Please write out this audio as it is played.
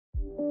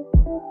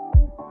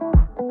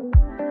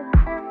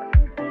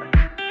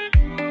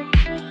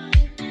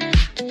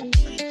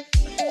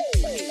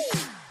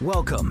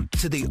Welcome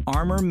to the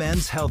Armor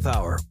Men's Health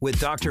Hour with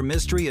Dr.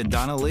 Mystery and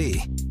Donna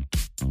Lee.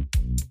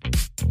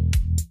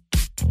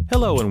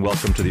 Hello and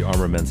welcome to the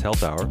Armor Men's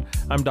Health Hour.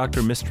 I'm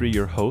Dr. Mystery,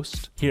 your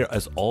host, here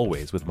as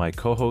always with my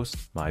co-host,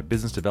 my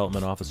business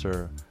development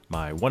officer,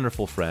 my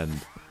wonderful friend,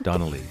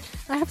 Donna Lee.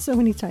 I have so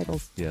many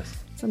titles.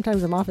 Yes.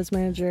 Sometimes I'm office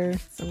manager.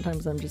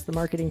 Sometimes I'm just the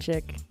marketing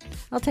chick.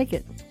 I'll take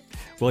it.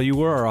 Well, you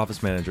were our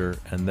office manager,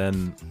 and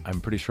then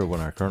I'm pretty sure when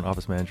our current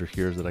office manager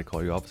hears that I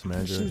call you office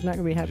manager, She's not going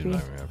to be happy.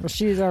 happy. Well,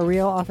 she's our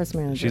real office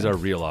manager. She's our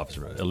real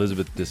officer,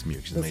 Elizabeth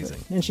Dismuke. She's amazing.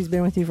 And she's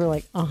been with you for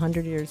like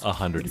 100 years.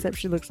 100 Except years.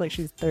 she looks like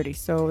she's 30,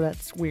 so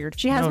that's weird.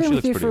 She has No, been she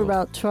with you looks for pretty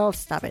old. about 12.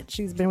 Stop it.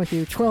 She's been with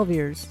you 12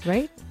 years,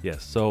 right?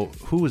 Yes. So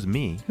who is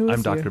me? Who is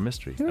I'm Dr. you?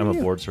 Mystery. Who are I'm a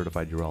you?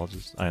 board-certified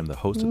urologist. I am the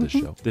host of this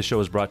show. This show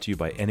is brought to you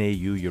by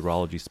NAU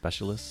Urology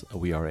Specialists.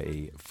 We are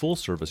a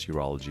full-service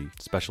urology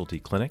specialty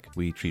clinic.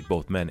 We treat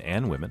both men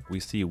and women. We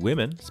see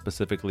women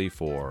specifically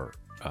for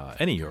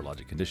any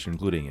urologic condition,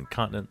 including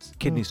incontinence,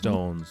 kidney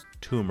stones,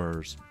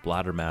 tumors,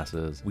 bladder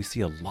masses. We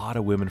see a lot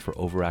of women for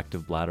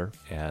overactive bladder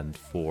and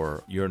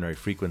for urinary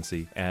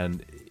frequency.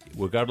 And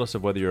regardless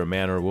of whether you're a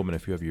man or a woman,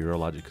 if you have a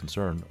urologic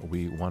concern,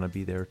 we want to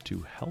be there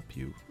to help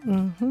you.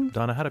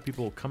 Donna, how do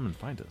people come and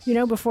find us? You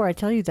know, before I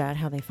tell you that,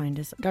 how they find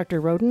us, Dr.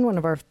 Roden, one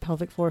of our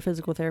pelvic floor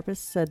physical therapists,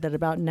 said that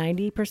about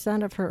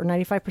 90% of her, or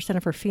 95%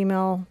 of her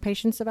female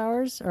patients of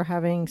ours are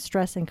having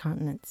stress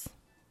incontinence.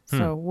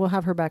 So we'll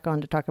have her back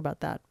on to talk about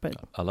that. But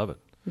I love it.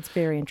 it's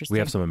very interesting. We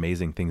have some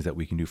amazing things that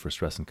we can do for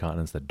stress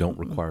incontinence that don't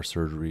require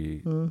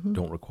surgery,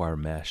 don't require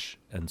mesh.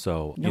 And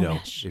so, No you know,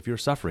 mesh. if you're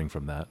suffering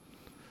from that,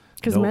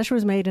 Because no- mesh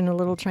was made in a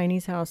little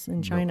Chinese house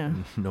in China.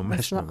 no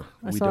mesh. I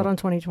saw it on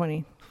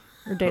 2020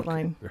 or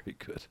Dateline. Okay, very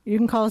good. You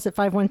can call us at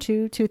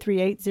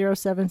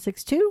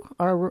 512-238-0762.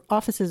 Our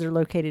offices are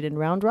located in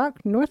Round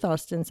Rock, North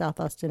Austin, South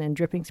Austin, and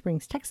Dripping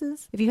Springs,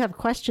 Texas. If you have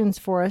questions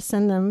for us,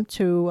 send them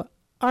to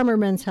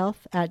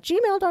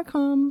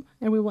armormenshealth@gmail.com,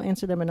 and we will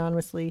answer them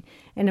anonymously.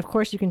 And of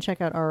course, you can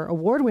check out our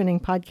award-winning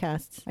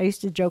podcasts. I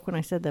used to joke when I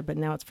said that, but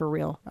now it's for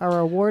real. Our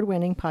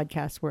award-winning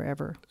podcasts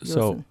wherever you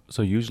listen.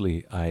 So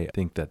usually I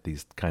think that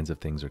these kinds of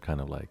things are kind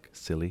of like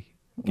silly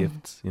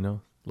gifts, you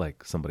know?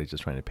 Like somebody's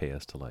just trying to pay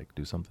us to like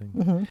do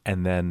something.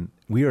 And then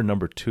we are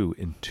number 2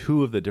 in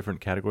 2 of the different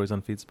categories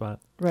on FeedSpot.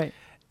 Right.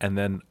 And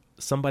then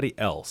somebody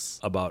else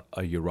about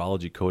a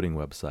urology coding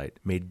website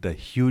made the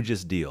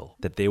hugest deal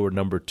that they were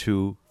number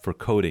 2 for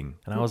coding.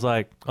 And I was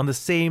like, on the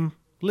same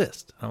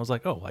list. And I was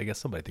like, oh, I guess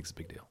somebody thinks it's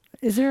a big deal.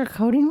 Is there a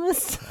coding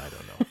list? I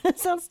don't know. That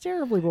sounds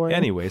terribly boring.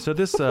 Anyway, so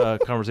this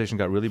conversation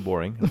got really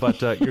boring,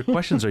 but your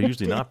questions are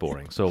usually not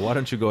boring. So why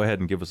don't you go ahead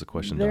and give us a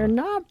question, They're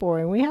Donna? not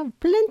boring. We have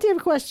plenty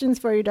of questions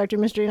for you, Dr.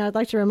 Mystery, and I'd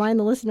like to remind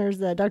the listeners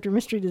that Dr.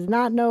 Mystery does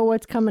not know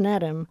what's coming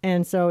at him,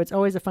 and so it's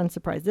always a fun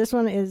surprise. This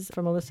one is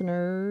from a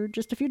listener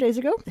just a few days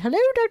ago. Hello,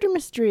 Dr.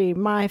 Mystery.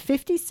 My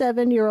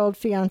 57-year-old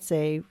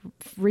fiance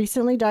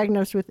recently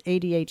diagnosed with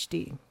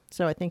ADHD.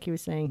 So I think he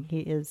was saying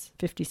he is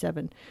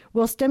 57.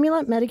 Will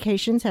stimulant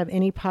medications have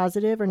any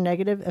positive or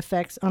negative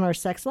effects on our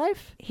sex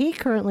life? He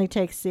currently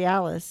takes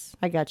Cialis.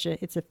 I gotcha.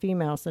 It's a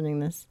female sending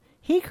this.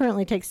 He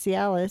currently takes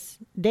Cialis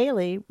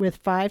daily with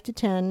 5 to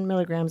 10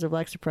 milligrams of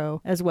Lexapro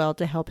as well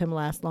to help him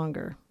last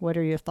longer. What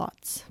are your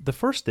thoughts? The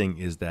first thing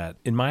is that,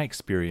 in my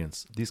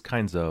experience, these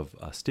kinds of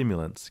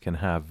stimulants can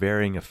have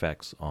varying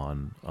effects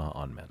on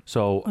men.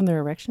 So On their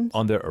erections?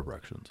 on their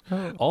erections.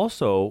 Oh.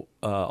 Also,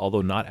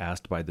 although not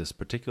asked by this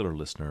particular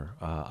listener,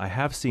 I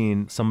have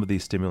seen some of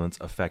these stimulants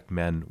affect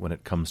men when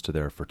it comes to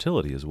their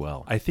fertility as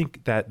well. I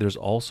think that there's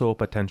also a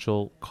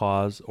potential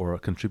cause or a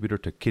contributor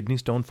to kidney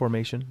stone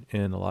formation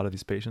in a lot of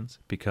these patients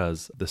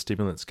because the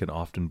stimulants can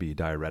often be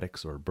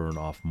diuretics or burn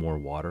off more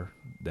water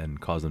than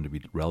cause them to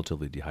be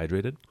relatively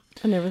dehydrated.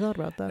 I never thought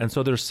about that. And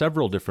so there's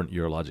several different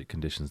urologic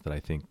conditions that I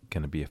think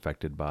can be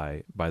affected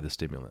by the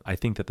stimulant. I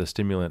think that the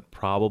stimulant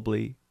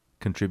probably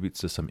contributes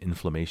to some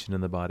inflammation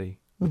in the body,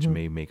 which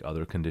may make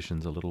other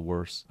conditions a little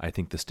worse. I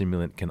think the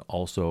stimulant can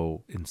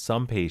also, in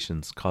some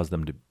patients, cause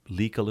them to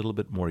leak a little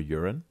bit more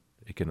urine.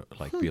 It can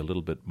be a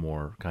little bit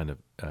more kind of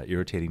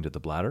irritating to the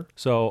bladder.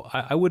 So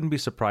I wouldn't be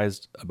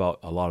surprised about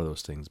a lot of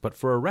those things. But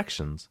for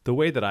erections, the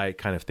way that I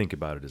kind of think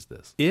about it is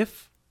this.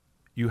 If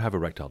you have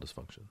erectile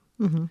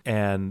dysfunction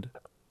and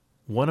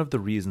one of the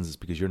reasons is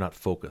because you're not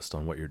focused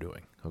on what you're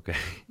doing, okay?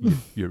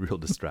 You're real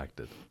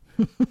distracted.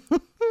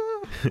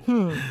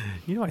 You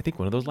know, I think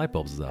one of those light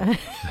bulbs is out. I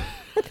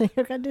think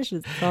I've got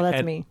dishes. Oh,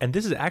 that's me. And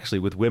this is actually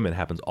with women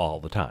happens all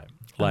the time.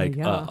 Like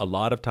yeah. a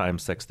lot of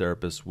times sex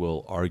therapists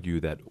will argue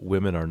that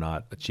women are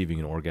not achieving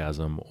an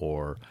orgasm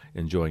or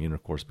enjoying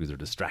intercourse because they're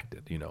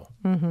distracted. You know,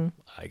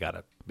 I got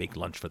to make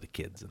lunch for the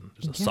kids and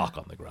there's a sock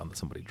on the ground that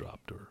somebody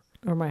dropped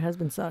Or my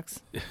husband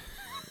sucks.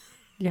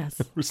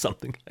 Yes. or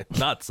something.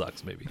 Not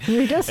sucks, maybe.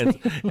 He does.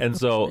 And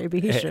so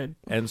Maybe he should.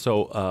 And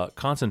so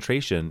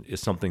concentration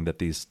is something that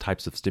these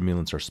types of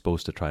stimulants are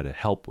supposed to try to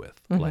help with,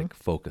 like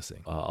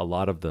focusing. A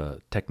lot of the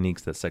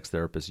techniques that sex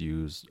therapists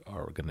use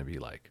are going to be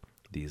like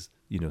these,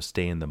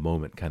 stay in the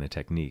moment kind of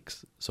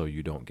techniques so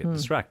you don't get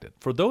distracted.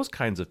 For those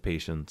kinds of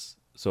patients,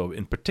 so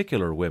in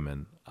particular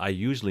women, I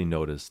usually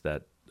notice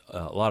that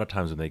a lot of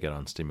times when they get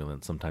on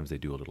stimulants, sometimes they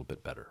do a little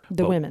bit better.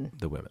 The women.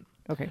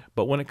 Okay.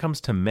 But when it comes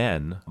to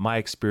men, my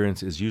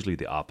experience is usually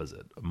the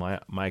opposite.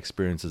 My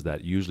experience is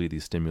that usually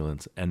these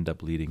stimulants end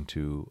up leading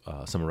to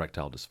some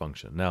erectile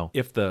dysfunction. Now,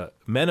 if the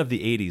men of the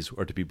 80s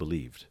are to be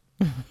believed,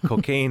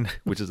 cocaine,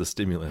 which is a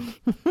stimulant,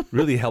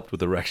 really helped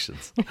with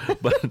erections.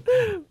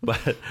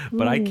 But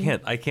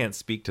I can't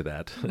speak to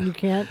that. You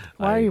can't?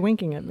 Why are you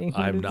winking at me?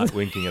 I'm not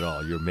winking at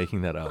all. You're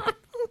making that up.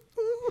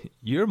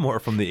 You're more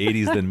from the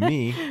 80s than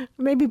me.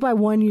 Maybe by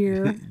 1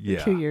 year,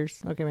 Yeah. 2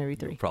 years. Okay, maybe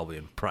 3. You're probably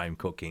in prime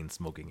cocaine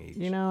smoking age.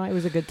 It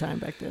was a good time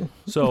back then.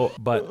 So,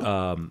 but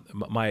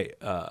my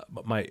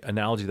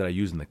analogy that I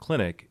use in the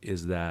clinic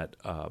is that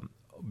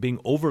being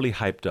overly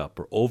hyped up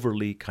or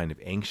overly kind of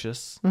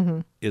anxious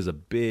is a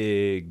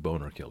big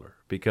boner killer.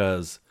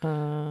 Because,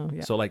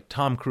 so like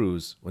Tom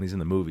Cruise, when he's in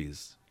the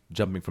movies,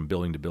 jumping from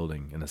building to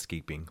building and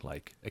escaping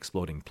like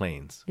exploding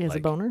planes. He has a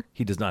boner?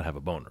 He does not have a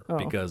boner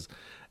because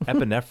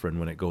epinephrine,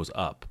 when it goes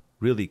up,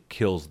 really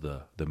kills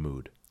the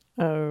mood.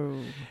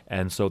 Oh.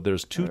 And so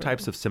there's two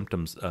types of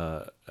symptoms,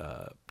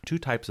 two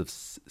types of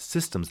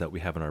systems that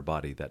we have in our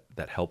body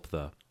that help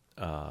the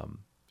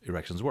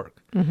erections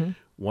work. Mm-hmm.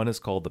 One is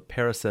called the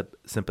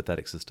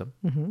parasympathetic system.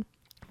 Mm-hmm.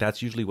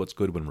 That's usually what's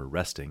good when we're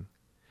resting.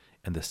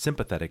 And the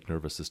sympathetic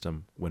nervous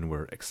system when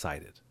we're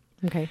excited.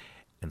 Okay.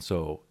 And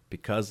so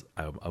because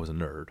I was a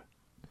nerd,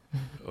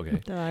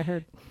 okay, I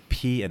heard.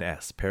 P and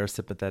S,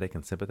 parasympathetic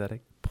and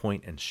sympathetic,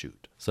 point and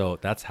shoot. So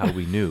that's how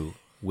we knew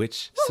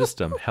which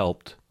system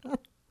helped.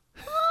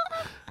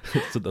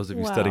 So those of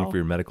you studying for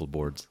your medical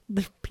boards,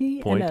 the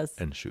P point and S.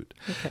 and shoot.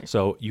 Okay.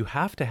 So you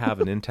have to have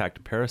an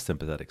intact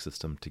parasympathetic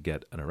system to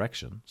get an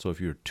erection. So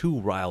if you're too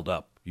riled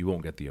up, you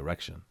won't get the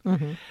erection.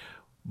 Mm-hmm.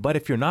 But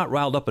if you're not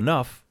riled up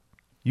enough,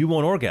 you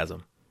won't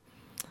orgasm.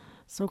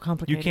 So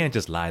complicated. You can't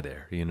just lie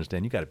there. You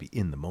understand? You got to be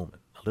in the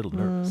moment, a little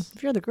nervous.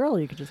 If you're the girl,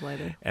 you could just lie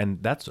there.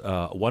 And that's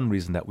one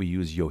reason that we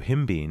use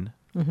yohimbine,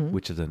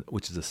 which is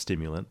a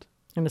stimulant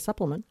And a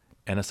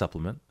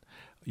supplement.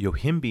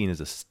 Yohimbine is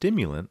a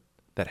stimulant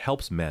that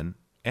helps men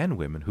and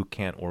women who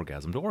can't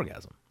orgasm to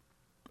orgasm.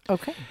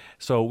 Okay.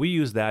 So we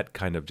use that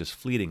kind of just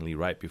fleetingly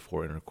right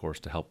before intercourse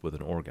to help with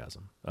an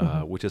orgasm,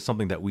 which is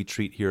something that we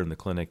treat here in the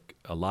clinic.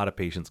 A lot of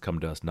patients come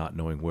to us not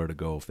knowing where to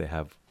go if they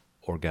have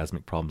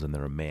orgasmic problems and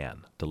they're a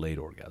man, delayed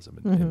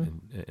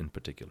orgasm in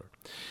particular.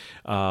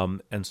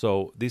 And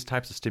so these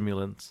types of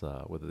stimulants,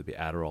 whether they be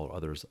Adderall or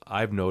others,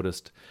 I've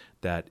noticed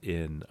that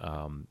in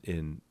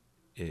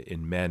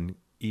men,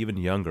 even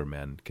younger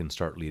men, can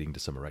start leading to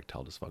some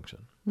erectile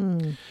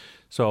dysfunction.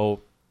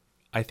 So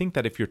I think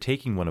that if you're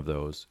taking one of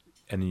those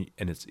and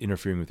it's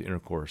interfering with the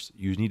intercourse,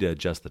 you need to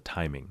adjust the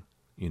timing,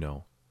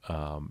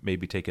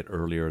 maybe take it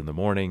earlier in the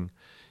morning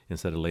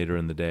instead of later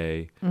in the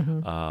day,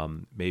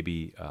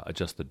 maybe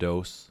adjust the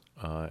dose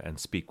and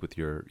speak with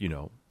your,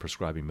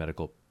 prescribing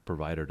medical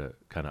provider to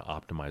kind of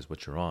optimize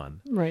what you're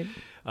on. Right.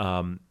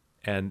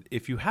 And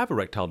if you have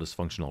erectile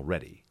dysfunction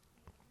already,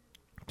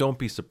 don't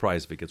be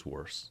surprised if it gets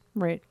worse.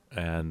 Right.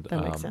 And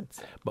that makes sense.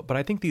 But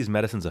I think these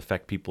medicines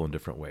affect people in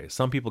different ways.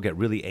 Some people get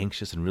really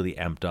anxious and really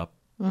amped up,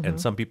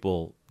 and some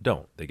people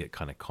don't. They get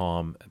kind of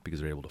calm because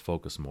they're able to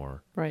focus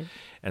more. Right.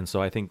 And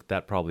so I think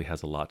that probably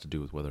has a lot to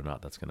do with whether or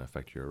not that's going to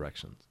affect your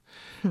erections.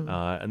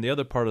 And the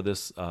other part of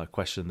this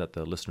question that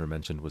the listener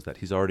mentioned was that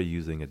he's already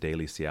using a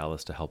daily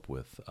Cialis to help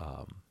with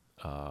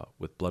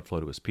blood flow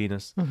to his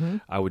penis.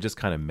 I would just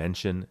kind of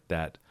mention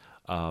that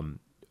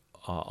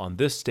on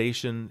this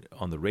station,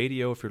 on the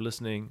radio, if you're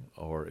listening,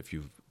 or if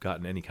you've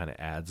gotten any kind of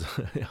ads,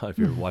 if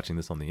you're watching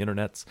this on the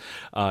internets,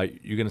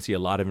 you're going to see a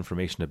lot of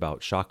information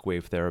about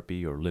shockwave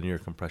therapy or linear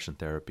compression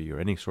therapy or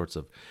any sorts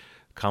of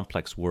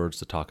complex words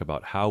to talk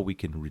about how we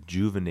can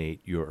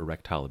rejuvenate your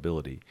erectile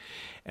ability.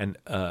 And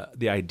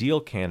the ideal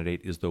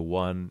candidate is the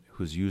one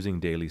who's using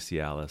daily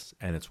Cialis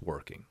and it's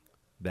working.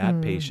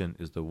 That patient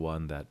is the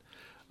one that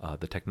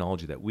the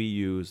technology that we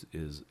use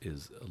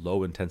is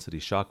low intensity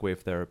shockwave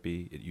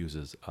therapy. It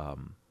uses,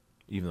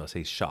 even though I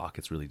say shock,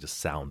 it's really just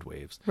sound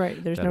waves.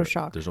 Right. There's no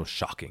shock. There's no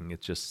shocking.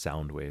 It's just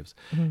sound waves.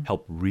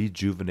 Help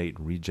rejuvenate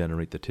and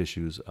regenerate the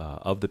tissues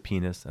of the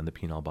penis and the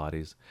penile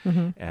bodies.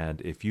 And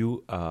if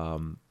you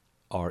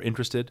are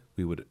interested,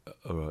 we would,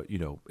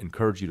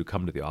 encourage you to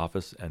come to the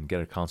office and get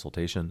a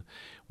consultation.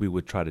 We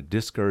would try to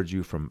discourage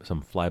you from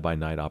some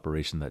fly-by-night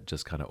operation that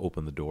just kind of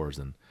opened the doors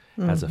and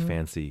has a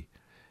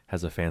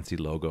fancy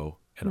logo,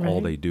 and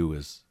all they do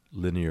is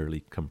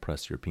linearly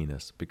compress your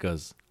penis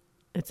because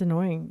it's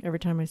annoying. Every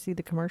time I see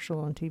the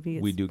commercial on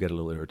TV, we do get a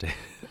little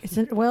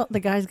irritated. Well, the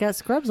guy's got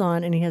scrubs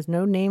on and he has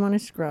no name on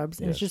his scrubs.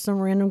 And it's just some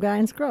random guy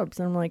in scrubs.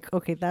 And I'm like,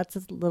 okay, that's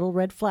a little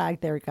red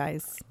flag there,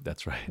 guys.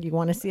 That's right. You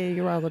want to see a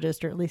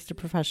urologist or at least a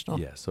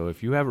professional. Yeah. So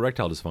if you have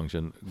erectile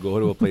dysfunction, go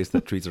to a place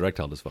that treats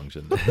erectile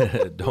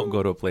dysfunction. Don't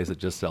go to a place that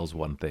just sells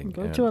one thing.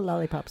 Go to a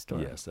lollipop store.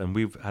 Yes. And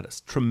we've had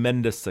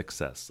tremendous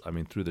success. I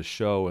mean, through the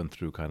show and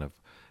through kind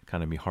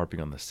of me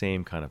harping on the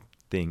same kind of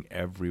thing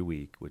every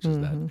week, which is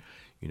that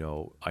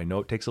I know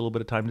it takes a little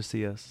bit of time to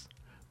see us,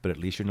 but at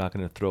least you're not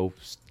going to throw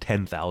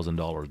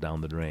 $10,000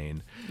 down the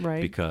drain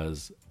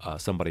because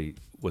somebody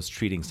was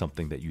treating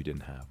something that you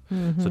didn't have.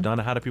 So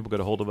Donna, how do people get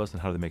a hold of us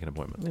and how do they make an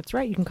appointment? That's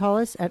right. You can call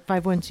us at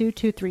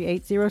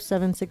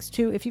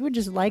 512-238-0762. If you would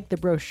just like the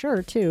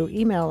brochure too,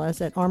 email us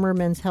at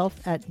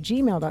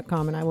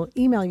armormenshealth@gmail.com and I will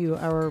email you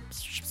our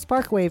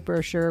Sparkwave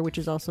brochure, which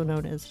is also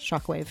known as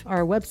Shockwave.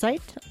 Our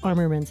website,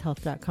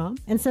 armormenshealth.com,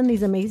 and send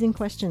these amazing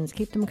questions.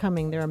 Keep them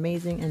coming. They're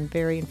amazing and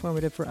very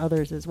informative for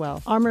others as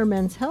well.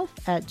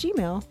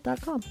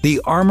 armormenshealth@gmail.com.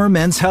 The Armor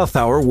Men's Health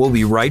Hour will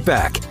be right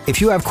back. If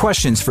you have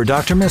questions for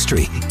Dr.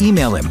 Mystery,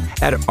 email him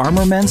at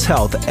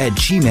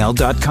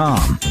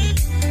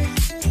armormenshealth@gmail.com.